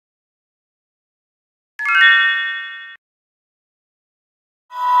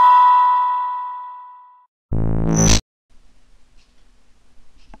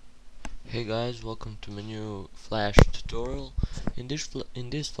Hey guys, welcome to my new Flash tutorial. In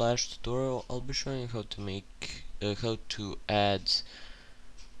this Flash tutorial, I'll be showing how to add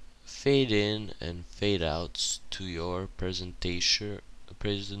fade in and fade outs to your presentation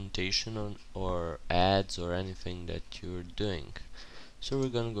or ads or anything that you're doing. So we're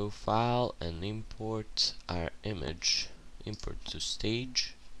gonna go File and import our image. Import to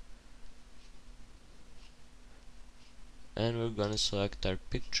Stage, and we're gonna select our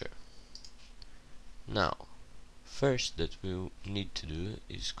picture. Now, first that we need to do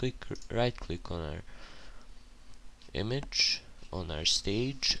is right click on our image on our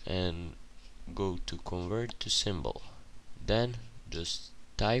stage and go to convert to symbol. Then just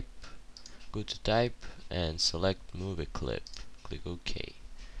go to type and select movie clip. Click OK.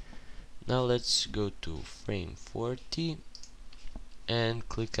 Now let's go to frame 40 and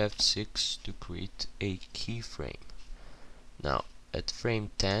click F6 to create a keyframe. Now at frame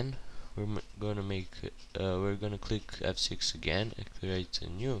 10 we're gonna click F6 again and create a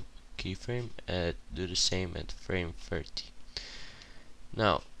new keyframe and do the same at frame 30.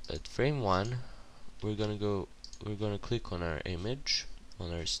 Now at frame 1 we're gonna click on our image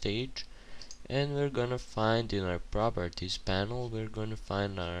on our stage, and we're gonna find in our properties panel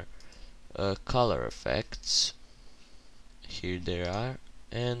our color effects. Here they are,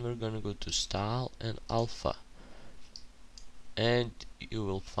 and we're gonna go to style and alpha, and you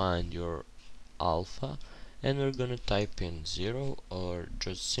will find your alpha, and we're gonna type in 0 or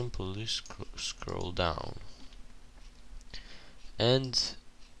just simply scroll down, and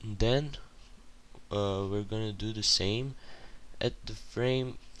then we're gonna do the same at the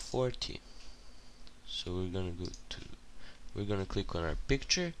frame 40. So we're gonna click on our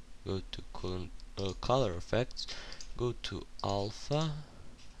picture, go to color effects, go to alpha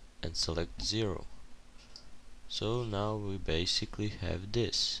and select 0. So now we basically have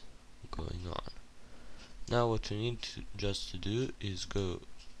this going on. Now what we need to do is go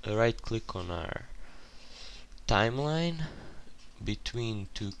right click on our timeline between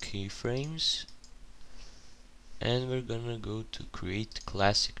two keyframes, and we're gonna go to create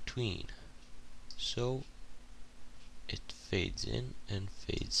classic tween, so it fades in and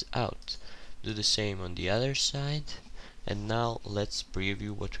fades out. Do the same on the other side, and now let's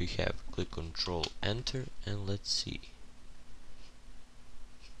preview what we have. Click Control Enter and let's see.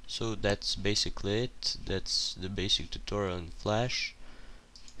 So that's basically it. That's the basic tutorial in Flash.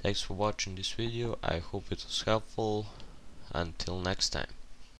 Thanks for watching this video. I hope it was helpful. Until next time.